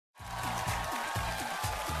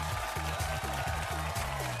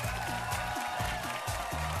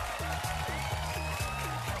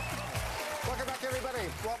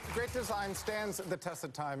great design stands the test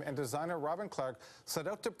of time, and designer Robyn Clarke set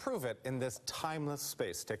out to prove it in this timeless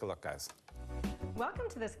space. Take a look, guys. Welcome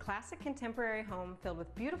to this classic contemporary home filled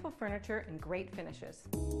with beautiful furniture and great finishes.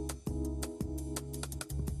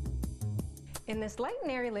 In this light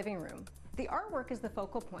and airy living room, the artwork is the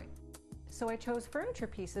focal point. So I chose furniture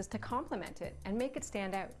pieces to complement it and make it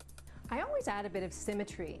stand out. I always add a bit of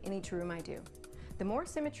symmetry in each room I do. The more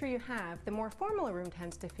symmetry you have, the more formal a room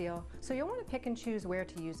tends to feel, so you'll want to pick and choose where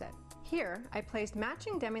to use it. Here, I placed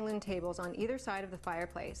matching demi-lune tables on either side of the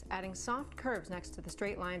fireplace, adding soft curves next to the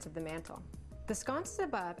straight lines of the mantel. The sconces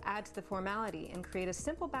above add to the formality and create a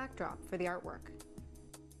simple backdrop for the artwork.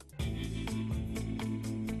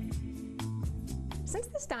 Since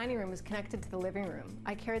this dining room is connected to the living room,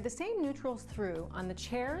 I carried the same neutrals through on the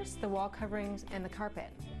chairs, the wall coverings, and the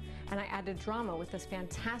carpet. And I added drama with this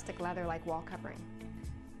fantastic leather-like wall covering.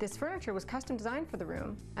 This furniture was custom designed for the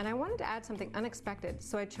room, and I wanted to add something unexpected,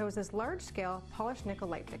 so I chose this large-scale polished nickel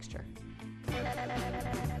light fixture.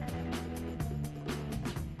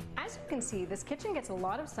 As you can see, this kitchen gets a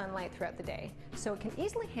lot of sunlight throughout the day, so it can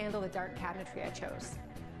easily handle the dark cabinetry I chose.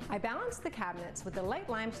 I balanced the cabinets with the light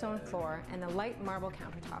limestone floor and the light marble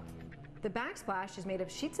countertop. The backsplash is made of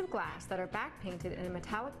sheets of glass that are back painted in a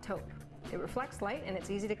metallic taupe. It reflects light and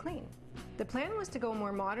it's easy to clean. The plan was to go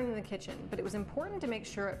more modern in the kitchen, but it was important to make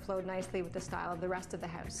sure it flowed nicely with the style of the rest of the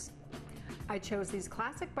house. I chose these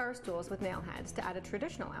classic bar stools with nail heads to add a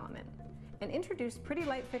traditional element, and introduced pretty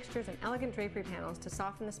light fixtures and elegant drapery panels to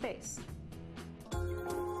soften the space.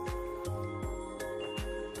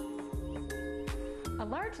 A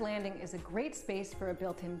large landing is a great space for a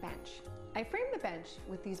built-in bench. I framed the bench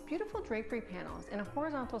with these beautiful drapery panels in a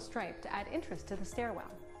horizontal stripe to add interest to the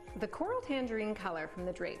stairwell. The coral tangerine color from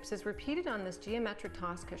the drapes is repeated on this geometric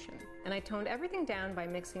toss cushion, and I toned everything down by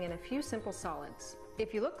mixing in a few simple solids.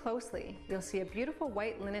 If you look closely, you'll see a beautiful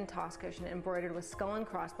white linen toss cushion embroidered with skull and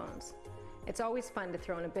crossbones. It's always fun to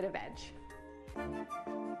throw in a bit of edge.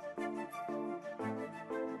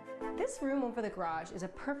 This room over the garage is a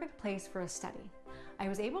perfect place for a study. I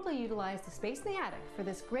was able to utilize the space in the attic for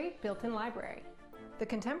this great built-in library. The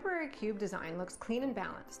contemporary cube design looks clean and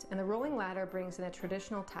balanced, and the rolling ladder brings in a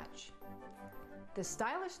traditional touch. This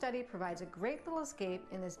stylish study provides a great little escape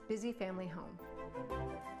in this busy family home.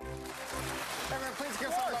 Everyone, please give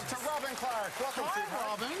some love to Robyn Clarke. Welcome to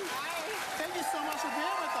Robyn. Hi. Thank you so much for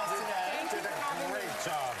being with us today. You did a great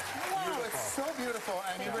job. Wow, it's so beautiful.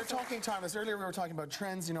 I mean, we were talking, Thomas, earlier we were talking about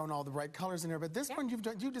trends, you know, and all the bright colors in there. But this one,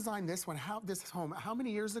 you designed this one, this home, how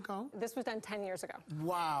many years ago? This was done 10 years ago.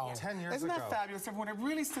 Wow. 10 years Isn't ago. that fabulous, everyone? It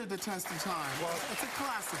really stood the test of time. Well, it's a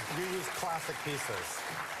classic. You used classic pieces.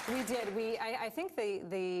 We did. I think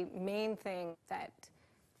the main thing that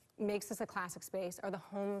makes this a classic space are the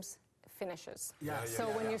home's finishes. So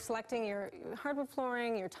when you're selecting your hardwood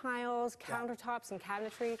flooring, your tiles, countertops, and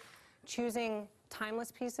cabinetry, choosing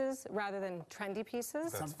timeless pieces rather than trendy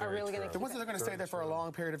pieces are really going to keep the ones that are going to stay there for a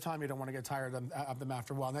long period of time, you don't want to get tired of them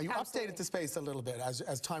after a while. Now, you updated the space a little bit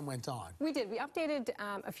as time went on. We did. We updated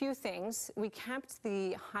a few things. We kept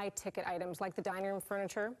the high-ticket items like the dining room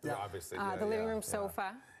furniture, Obviously. the living room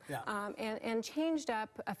sofa, and changed up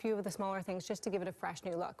a few of the smaller things just to give it a fresh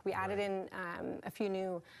new look. We added in a few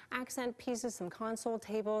new accent pieces, some console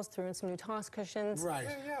tables, threw in some new toss cushions. Right.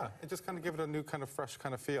 Yeah. It just kind of give it a new kind of fresh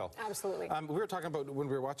kind of feel. Absolutely. We were talking about when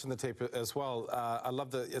we were watching the tape as well. I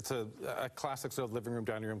love it's a classic sort of living room,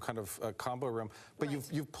 dining room kind of combo room. But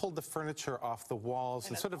you've pulled the furniture off the walls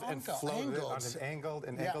and sort of floated it on an angled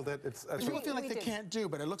and angled it. It's people feel like they can't do,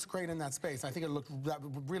 but it looks great in that space. I think that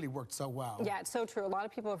really worked so well. Yeah, it's so true. A lot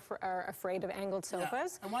of people are afraid of angled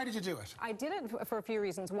sofas. And why did you do it? I did it for a few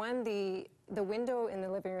reasons. One, the window in the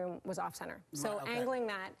living room was off-center. So angling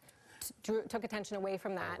that took attention away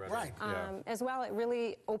from that. As well, it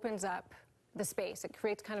really opens up the space. It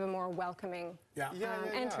creates kind of a more welcoming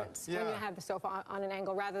entrance when you have the sofa on an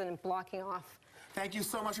angle rather than blocking off. Thank you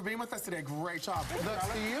so much for being with us today. Great job. Looks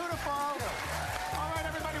beautiful. All right,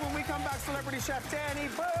 everybody, when we come back, celebrity chef Danny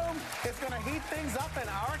Boom is going to heat things up in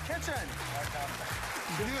our kitchen.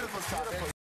 Beautiful stuff.